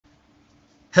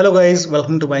Hello guys,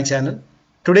 welcome to my channel.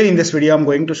 Today in this video I'm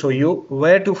going to show you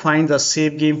where to find the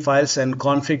save game files and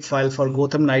config file for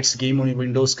Gotham Knights game on your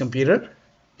Windows computer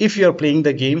if you are playing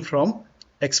the game from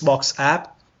Xbox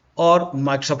app or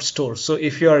Microsoft Store. So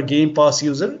if you are a Game Pass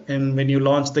user and when you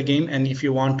launch the game and if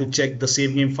you want to check the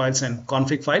save game files and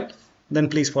config file, then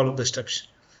please follow the steps.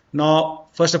 Now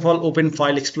first of all, open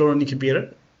File Explorer on your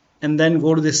computer and then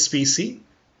go to this PC.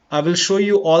 I will show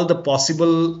you all the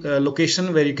possible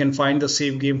location where you can find the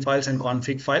save game files and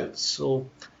config files. So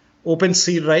open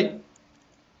C drive.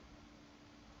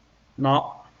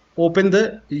 Now open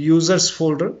the users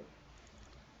folder.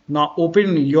 Now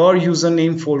open your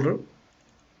username folder.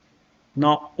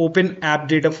 Now open app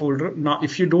data folder. Now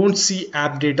if you don't see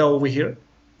app data over here,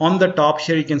 on the top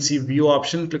here you can see view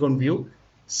option. Click on view,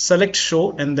 select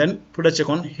show and then put a check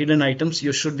on hidden items.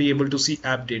 You should be able to see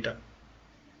app data.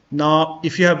 Now,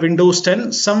 if you have Windows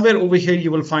 10, somewhere over here you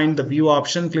will find the view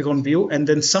option. Click on view and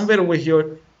then somewhere over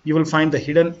here you will find the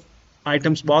hidden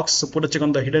items box. So put a check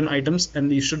on the hidden items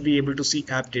and you should be able to see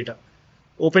app data.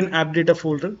 Open app data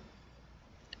folder.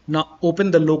 Now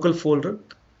open the local folder.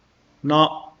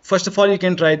 Now first of all you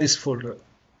can try this folder,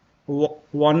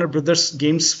 Warner Brothers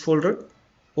games folder.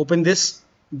 Open this,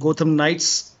 Gotham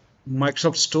Knights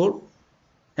Microsoft Store.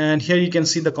 And here you can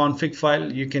see the config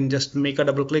file. You can just make a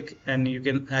double click and you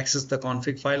can access the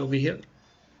config file over here.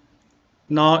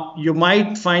 Now you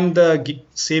might find the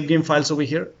save game files over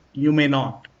here. You may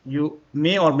not. You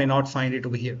may or may not find it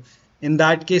over here. In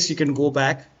that case, you can go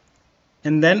back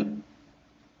and then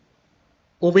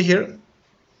over here,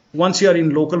 once you are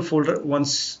in local folder,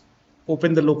 once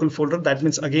open the local folder, that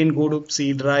means again go to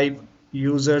C drive,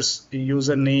 users,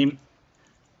 username,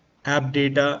 app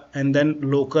data and then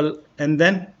local, and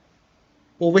then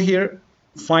over here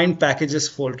find packages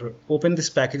folder. Open this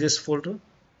packages folder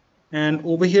and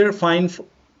over here find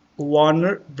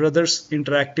Warner Brothers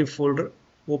interactive folder.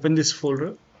 Open this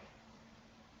folder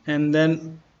and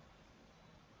then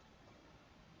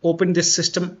open this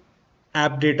system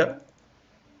app data.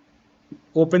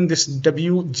 Open this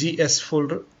WGS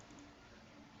folder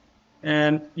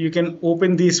and you can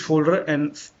open this folder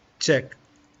and check.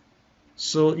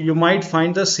 So you might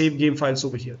find the save game files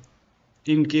over here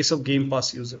in case of Game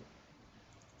Pass user.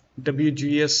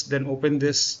 WGS, then open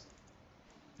this.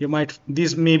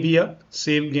 This may be a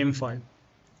save game file.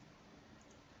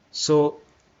 So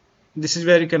this is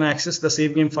where you can access the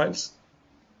save game files.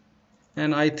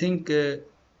 And I think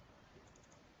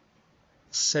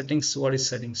settings, what is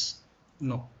settings?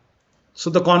 No.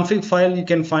 So the config file, you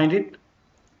can find it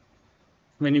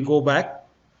when you go back,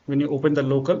 when you open the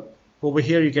local. Over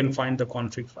here you can find the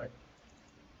config file.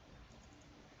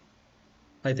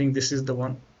 I think this is the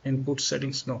one. Input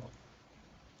settings, no,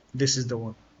 this is the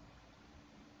one.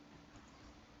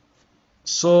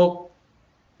 So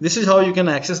this is how you can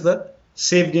access the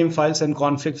save game files and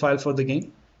config file for the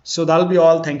game. So that'll be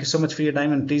all. Thank you so much for your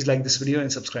time and please like this video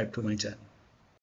and subscribe to my channel.